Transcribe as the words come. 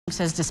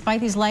Says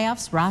despite these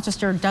layoffs,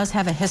 Rochester does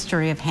have a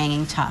history of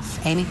hanging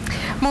tough. Amy?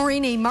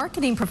 Maureen, a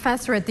marketing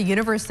professor at the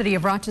University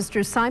of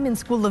Rochester's Simon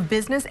School of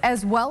Business,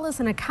 as well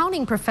as an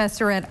accounting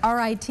professor at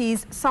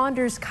RIT's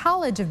Saunders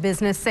College of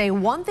Business, say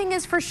one thing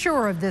is for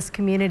sure of this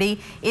community: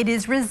 it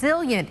is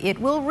resilient, it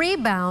will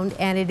rebound,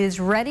 and it is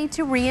ready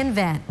to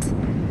reinvent.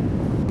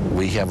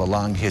 We have a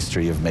long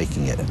history of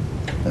making it,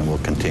 and we'll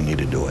continue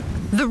to do it.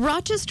 The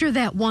Rochester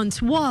that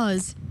once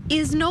was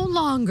is no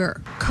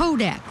longer.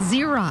 Kodak,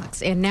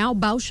 Xerox, and now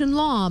Bausch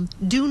Lomb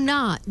do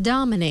not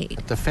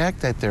dominate. The fact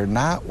that they're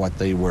not what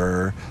they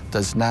were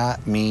does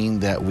not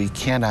mean that we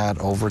cannot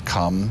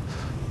overcome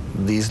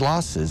these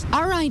losses.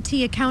 RIT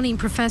accounting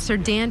professor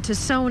Dan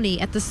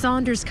Tessoni at the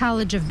Saunders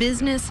College of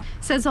Business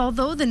says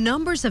although the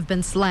numbers have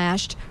been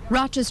slashed,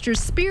 Rochester's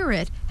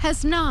spirit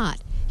has not.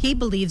 He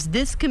believes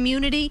this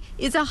community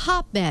is a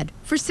hotbed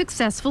for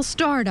successful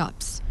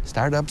startups.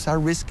 Startups are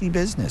risky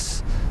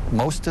business.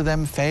 Most of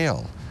them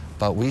fail.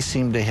 But we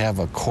seem to have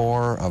a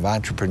core of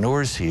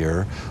entrepreneurs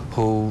here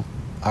who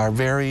are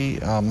very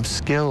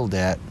skilled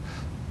at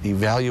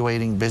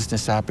evaluating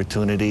business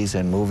opportunities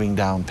and moving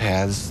down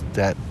paths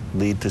that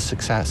lead to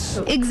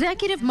success.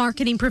 Executive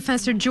marketing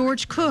professor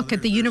George Cook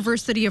at the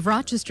University of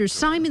Rochester's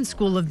Simon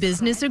School of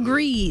Business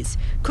agrees.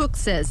 Cook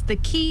says the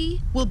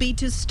key will be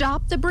to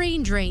stop the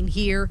brain drain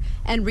here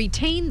and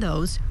retain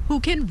those who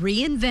can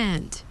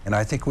reinvent. And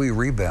I think we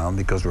rebound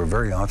because we're a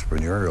very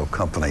entrepreneurial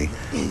company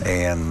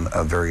and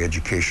a very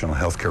educational,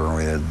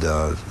 healthcare-oriented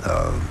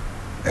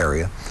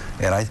area.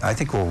 And I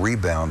think we'll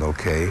rebound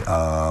okay,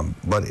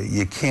 but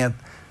you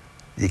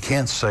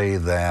can't say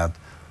that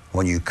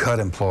when you cut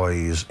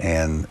employees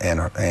and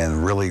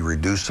really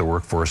reduce the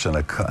workforce in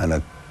a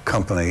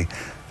company,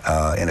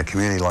 in a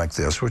community like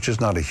this, which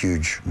is not a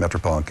huge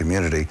metropolitan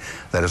community,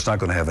 that it's not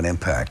going to have an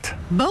impact.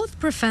 Both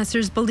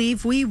professors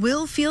believe we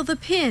will feel the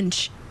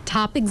pinch.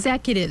 Top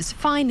executives,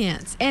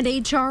 finance, and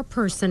HR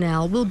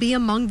personnel will be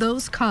among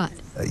those cut.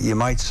 You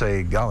might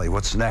say, golly,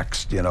 what's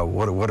next? You know,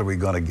 what are we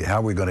going to, how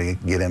are we going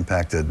to get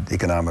impacted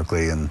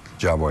economically and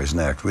job-wise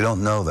next? We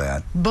don't know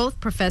that. Both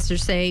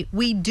professors say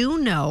we do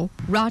know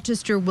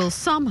Rochester will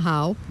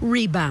somehow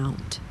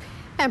rebound.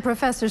 And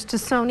Professors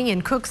Tessoni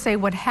and Cook say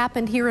what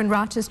happened here in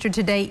Rochester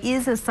today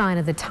is a sign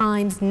of the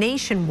times.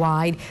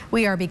 Nationwide,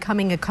 we are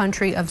becoming a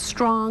country of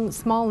strong,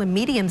 small and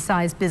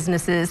medium-sized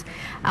businesses.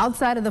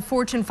 Outside of the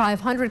Fortune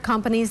 500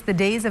 companies, the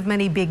days of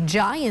many big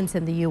giants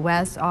in the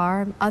U.S.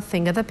 are a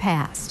thing of the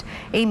past.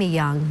 Amy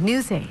Young,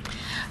 News 8.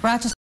 Rochester